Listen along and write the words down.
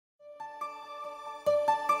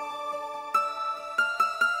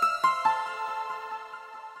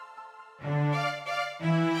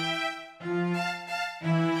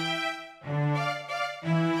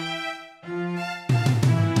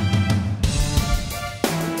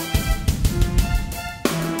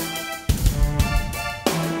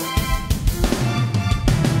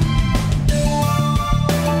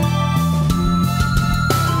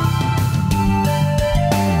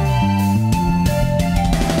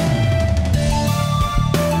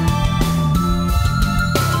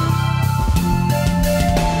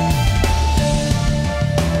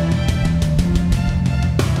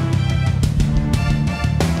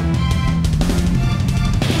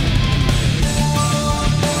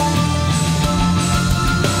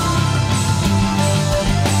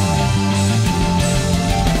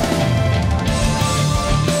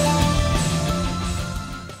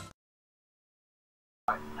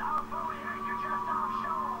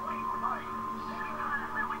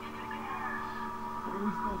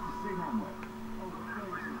You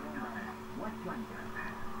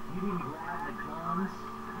didn't grab the guns.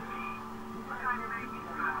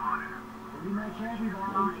 Pretty much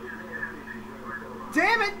everybody.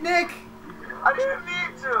 Damn it, Nick! I didn't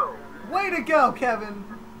need to! Way to go, Kevin!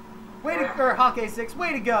 Or Hawk-A6,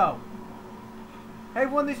 way to go! Hey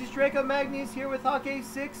everyone, this is Draco Magnus here with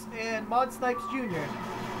Hawk-A6 and MoDz Sniipes Jr.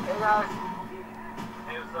 Hey guys.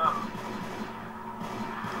 Hey, what's up?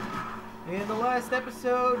 In the last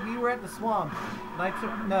episode, we were at the swamp. And I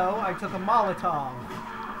took a Molotov.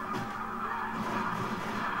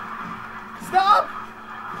 Stop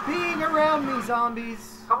being around me,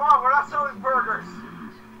 zombies! Come on, we're not selling burgers!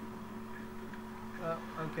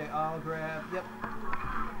 Okay, I'll grab, yep.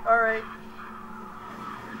 Alright.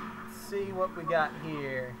 Let's see what we got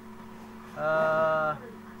here. No,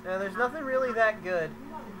 there's nothing really that good.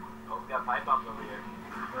 Oh, we got pipe bombs over here.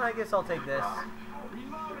 I guess I'll take this.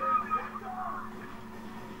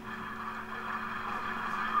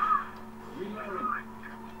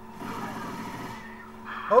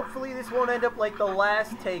 Hopefully this won't end up like the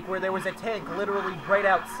last take where there was a tank literally right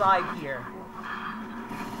outside here.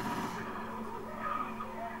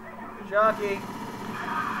 Jockey.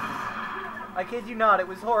 I kid you not, it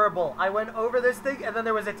was horrible. I went over this thing and then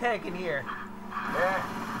there was a tank in here. Yeah.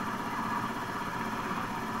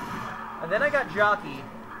 And then I got jockeyed.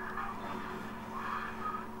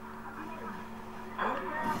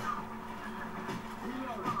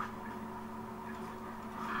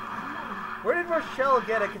 Where did Rochelle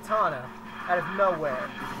get a katana? Out of nowhere.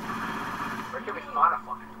 Where can we find a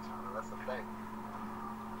fucking katana? That's the thing.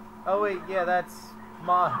 Oh wait, yeah, that's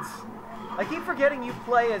MoDz. I keep forgetting you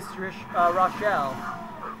play as Rochelle.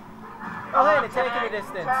 Oh hey, and a tank in the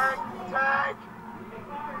distance. Tank!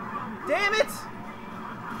 Damn it!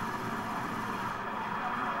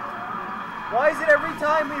 Why is it every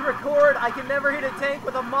time we record, I can never hit a tank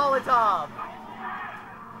with a Molotov?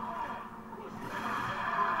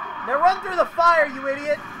 Now run through the fire, you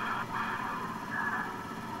idiot!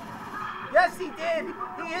 Yes, he did!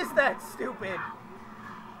 He is that stupid!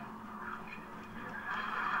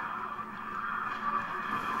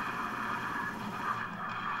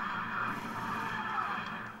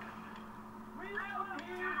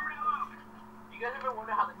 You guys ever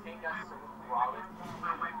wonder how the tank got so crowded?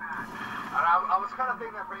 I was kind of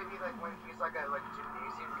thinking that maybe like when he's like a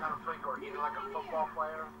gymnasium kind of freak or even like a football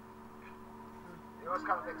player. It was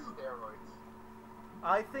kind of like steroids.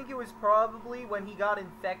 I think it was probably when he got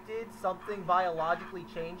infected, something biologically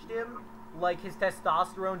changed him. Like his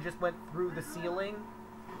testosterone just went through the ceiling,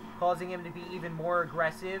 causing him to be even more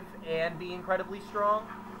aggressive and be incredibly strong.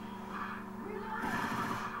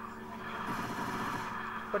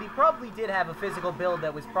 But he probably did have a physical build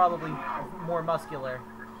that was probably more muscular.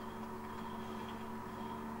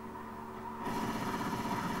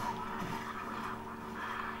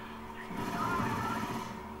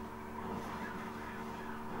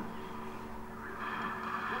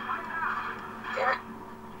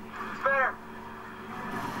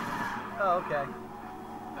 Oh, okay.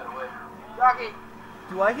 Jockey!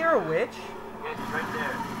 Do I hear a witch? Yes, right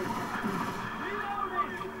there.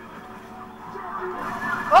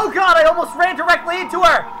 Oh god, I almost ran directly into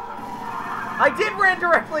her! I did ran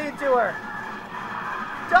directly into her!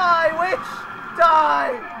 Die, witch!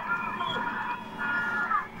 Die!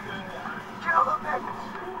 Kill the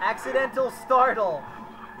bitch! Accidental startle.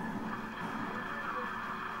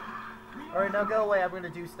 Alright, now go away. I'm gonna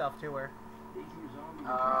do stuff to her.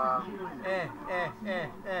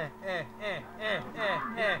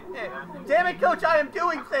 Damn it, Coach, I am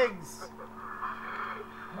doing things!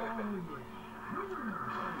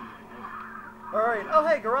 Alright, oh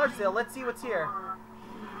hey, garage sale, let's see what's here.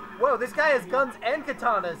 Whoa, this guy has guns and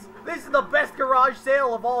katanas. This is the best garage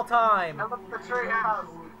sale of all time. And look at the treehouse.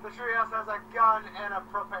 The treehouse has a gun and a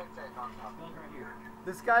propane tank on top.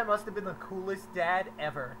 This guy must have been the coolest dad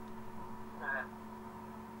ever.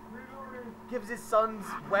 Gives his son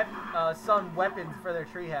weapons for their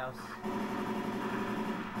treehouse.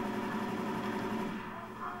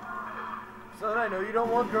 Son, I know you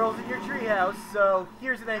don't want girls in your treehouse, so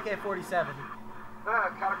here's an AK-47. Kind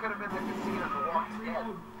of could have been the casino for Walking Dead,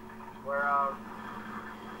 where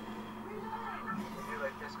they do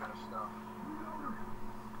like this kind of stuff.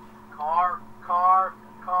 Car.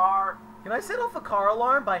 Can I set off a car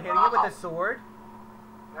alarm by hitting it with a sword?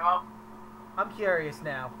 No. I'm curious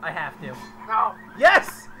now. I have to. No.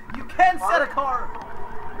 Yes! You can set a car!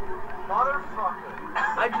 Motherfucker.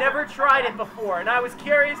 I've never tried it before, and I was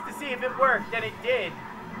curious to see if it worked, and it did.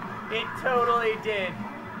 It totally did.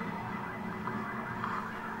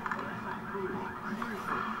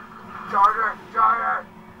 Charger!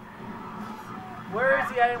 Where is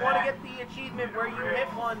he? I want to get the achievement where you hit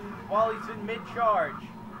one while he's in mid-charge.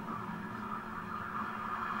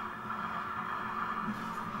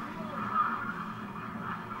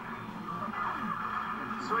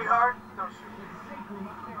 Sweetheart, don't shoot.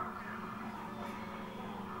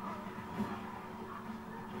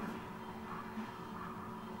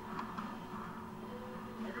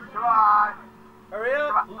 Come on. Hurry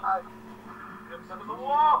up. Come on. Get him to the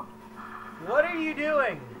wall. What are you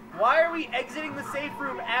doing? Why are we exiting the safe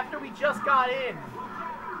room after we just got in?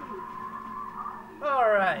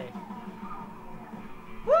 Alright.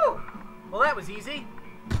 Woo! Well, that was easy.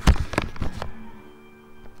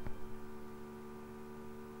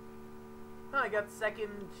 I got second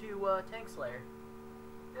to Tank Slayer.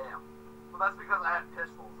 Damn. Well, that's because I had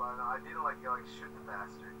pistols. I didn't like shoot the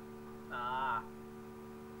bastard. Ah.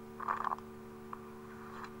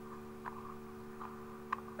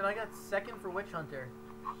 And I got second for Witch Hunter.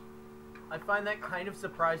 I find that kind of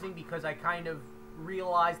surprising because I kind of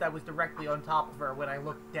realized I was directly on top of her when I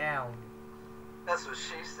looked down. That's what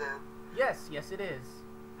she said. Yes, yes it is.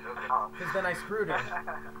 Because then I screwed her.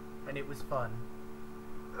 And it was fun.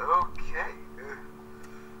 Okay.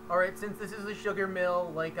 Alright, since this is a sugar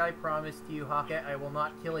mill, like I promised you, Hawkeye, I will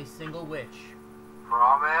not kill a single witch.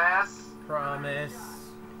 Promise? Promise.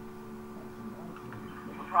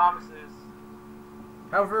 Promises.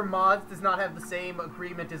 However, MoDz does not have the same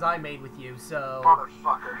agreement as I made with you, so...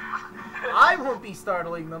 Motherfucker. I won't be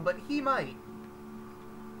startling them, but he might.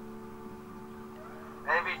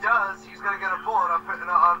 And if he does, he's gonna get a bullet up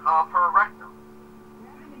her rectum.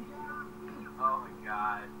 Oh my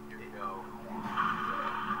god. Here we go.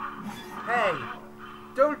 Hey,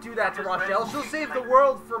 don't do that to Rochelle. She'll save the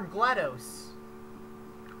world from GLaDOS.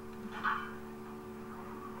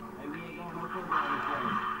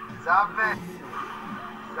 Stop it.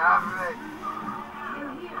 Stop it.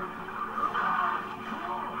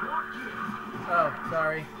 Oh,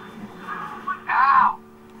 sorry. Ow!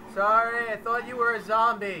 Sorry, I thought you were a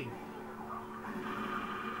zombie.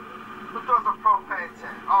 Who throws a propane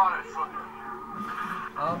tank? Honestly.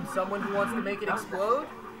 Someone who wants to make it explode?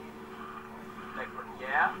 Like,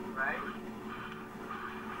 yeah, right?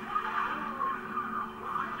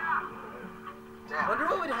 Damn. Wonder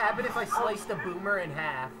what would happen if I sliced a boomer in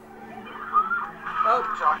half. Oh,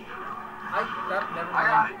 Chuck. never I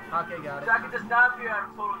got mind. it. Okay, got it. I can just stop you out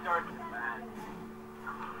of total darkness, man.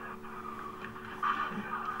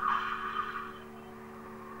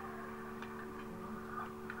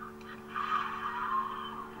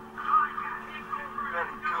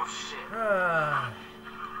 Go shit.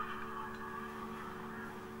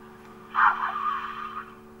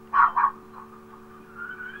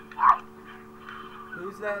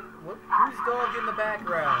 Who's that? Whose dog in the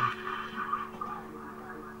background?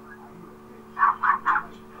 I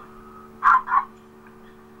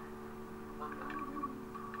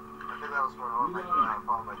think that was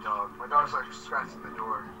my dog. My dog's like scratching the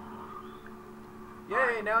door.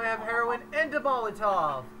 Yay, now I have heroin and a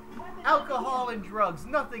Molotov. Alcohol and drugs,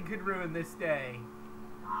 nothing could ruin this day.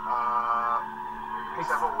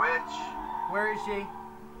 Except for Witch. Where is she?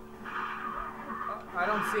 I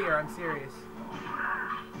don't see her, I'm serious.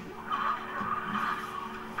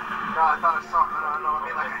 No, I thought I saw her. No, I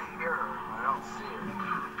mean like I hear her, but I don't see her.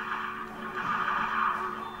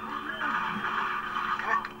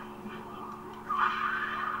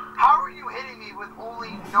 How are you hitting me with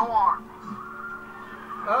only no arms?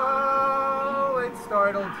 Oh, it's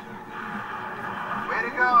startled. Way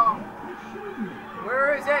to go.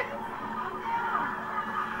 Where is it?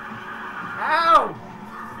 Ow!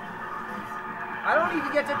 I don't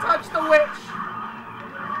even get to touch the witch!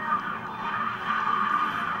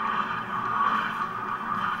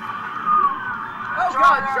 Oh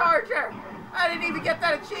god, Charger! I didn't even get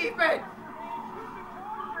that achievement!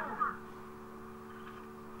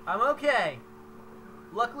 I'm okay.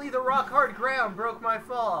 Luckily the rock-hard ground broke my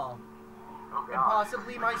fall. Oh, And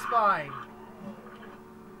possibly my spine.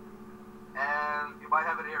 And you might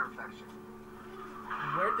have an ear infection.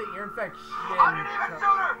 Where'd the ear infection? I didn't even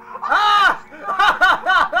shoot her! Ah!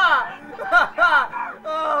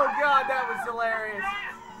 Oh god, that was hilarious.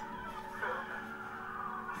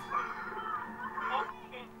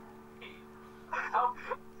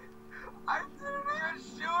 I didn't even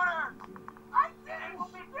shoot her! I didn't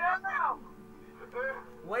shoot her!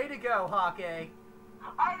 Way to go, Hawkeye.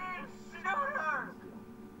 I didn't shoot her!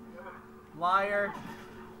 Liar.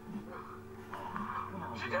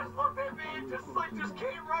 She just looked at me and just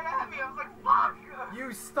came right at me. I was like, fuck!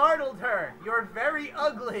 You startled her. You're very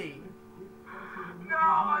ugly. No,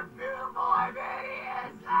 I'm beautiful. I'm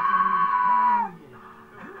hideous! Ah!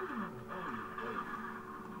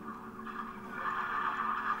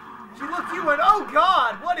 you went, oh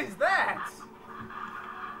God, what is that?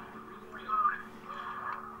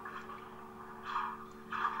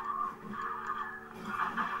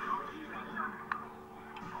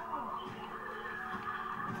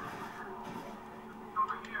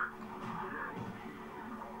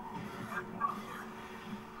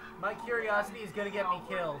 My curiosity is gonna get me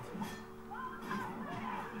killed.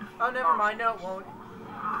 Oh, never mind. No, it won't.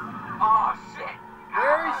 Oh, shit!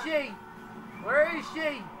 Where is she? Where is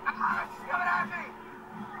she? Ah, she's coming at me!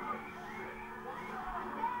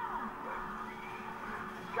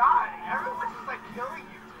 God, everyone's just like killing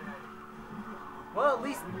you today. Well, at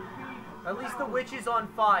least the witch is on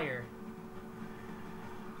fire.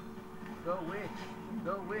 The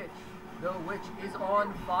witch is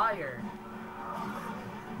on fire.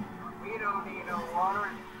 We don't need no water.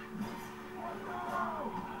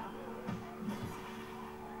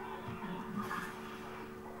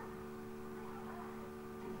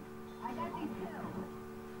 I got these pills.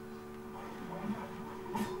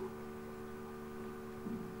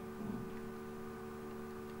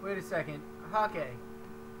 Wait a second. Hake,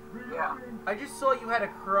 Yeah. I just saw you had a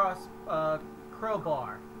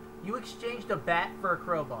crowbar. You exchanged a bat for a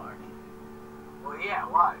crowbar. Well, yeah,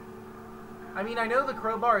 why? I mean, I know the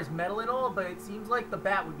crowbar is metal and all, but it seems like the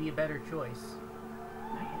bat would be a better choice.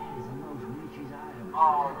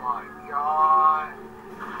 Oh my god.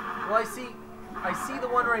 Well, I see the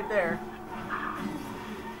one right there.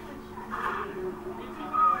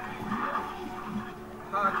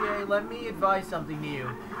 Hake, let me advise something to you.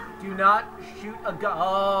 Do not shoot a gun.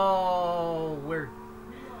 Oh,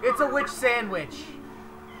 it's a witch sandwich.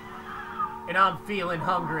 And I'm feeling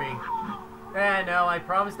hungry. No, I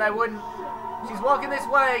promised I wouldn't. She's walking this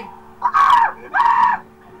way.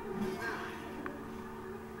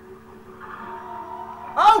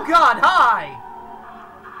 Oh God, hi!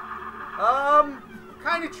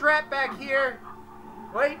 Kind of trapped back here.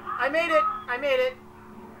 Wait, I made it. I made it.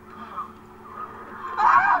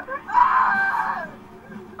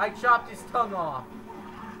 I chopped his tongue off.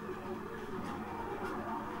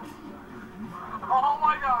 Oh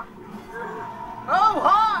my god. Oh,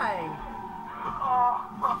 hi!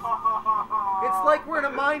 It's like we're in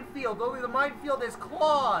a minefield, only the minefield has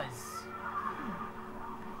claws.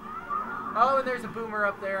 Oh, and there's a boomer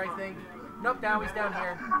up there, I think. Nope, now he's down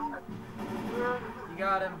here. You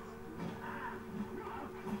got him.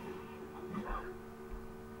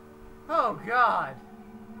 Oh, God.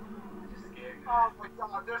 Oh my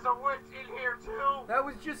god, there's a witch in here too! That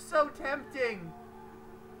was just so tempting.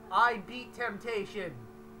 I beat temptation.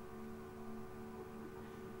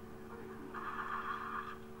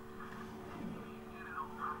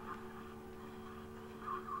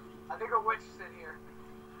 I think a witch is in here.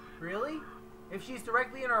 Really? If she's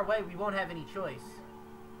directly in our way, we won't have any choice.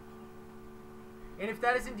 And if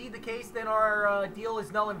that is indeed the case, then our deal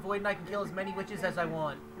is null and void, and I can kill as many witches as I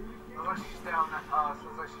want. Unless she's down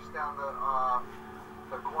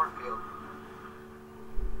the cornfield.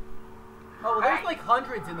 Oh, well, there's Hey! like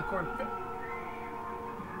hundreds in the cornfield.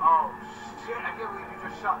 Oh shit, I can't believe you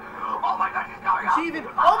just shot me. Oh my god, she's going up! She even...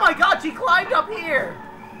 Oh my God, she climbed up here!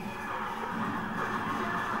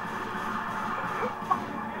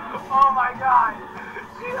 Oh my god!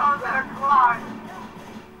 She knows how to climb!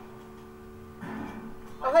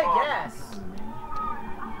 Oh, hey, gas.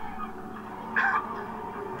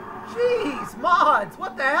 Jeez, MoDz,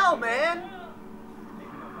 what the hell, man?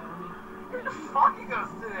 You're just fucking us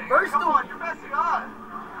today! First Come the- on, you're messing up!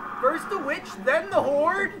 First the witch, then the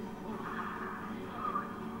horde?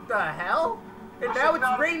 The hell? And now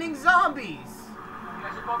it's raining zombies. You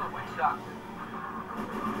guys should call the witch doctor.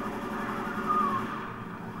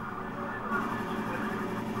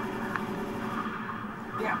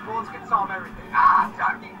 Yeah, bullets can solve everything. Ah,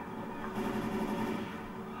 jockey!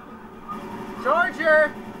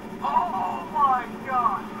 Charger! Oh my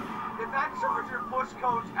god! If that charger pushed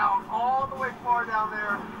Coach out all the way far down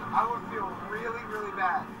there, I would feel really, really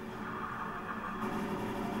bad.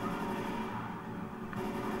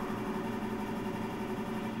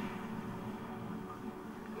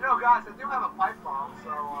 You know, guys, I do have a pipe bomb,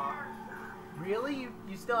 so, Really?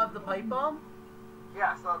 You still have the pipe bomb?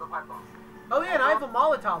 yeah, I still have the pipe bomb. Oh yeah, and I have a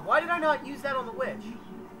Molotov. Why did I not use that on the witch?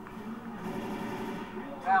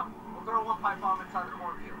 Yeah, we'll throw one pipe bomb inside the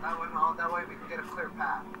cornfield. That way we can get a clear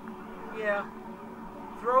path. Yeah.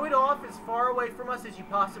 Throw it off as far away from us as you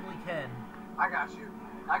possibly can. I got you.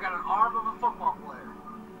 I got an arm of a football player.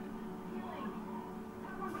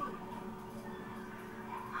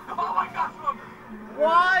 Oh my god, smoke!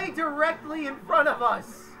 Why directly in front of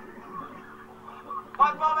us?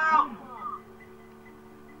 Pipe bomb out!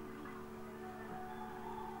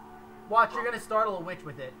 Watch, you're gonna startle a witch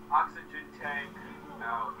with it. Oxygen tank.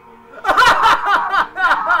 No.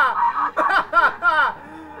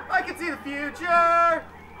 I can see the future!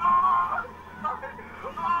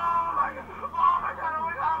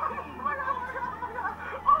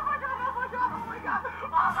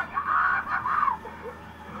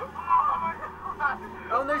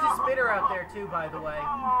 Oh, and there's a spitter out there too, by the way.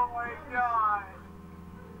 Oh my god!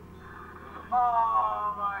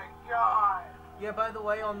 Oh my god! Yeah, by the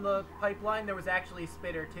way, on the pipeline there was actually a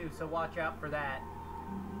spitter too, so watch out for that.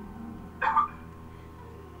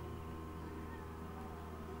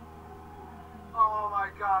 Oh my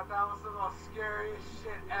god, that was the most scariest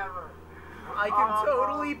shit ever. I can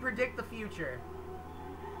totally predict the future.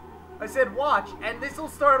 I said watch, and this'll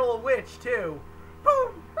startle a witch too.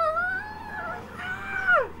 Boom!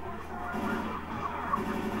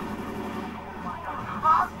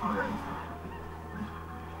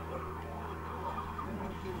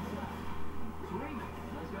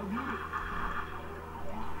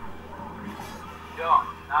 Yo,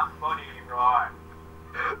 not funny, right?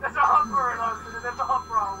 That's a humper, that's a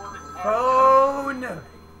humper on a woman's head. Oh no!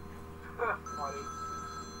 Funny.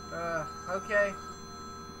 Okay.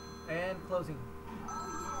 And closing.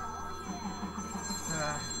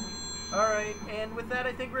 Alright, and with that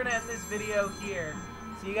I think we're gonna end this video here.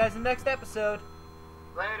 See you guys in the next episode.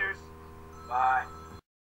 Laters. Bye.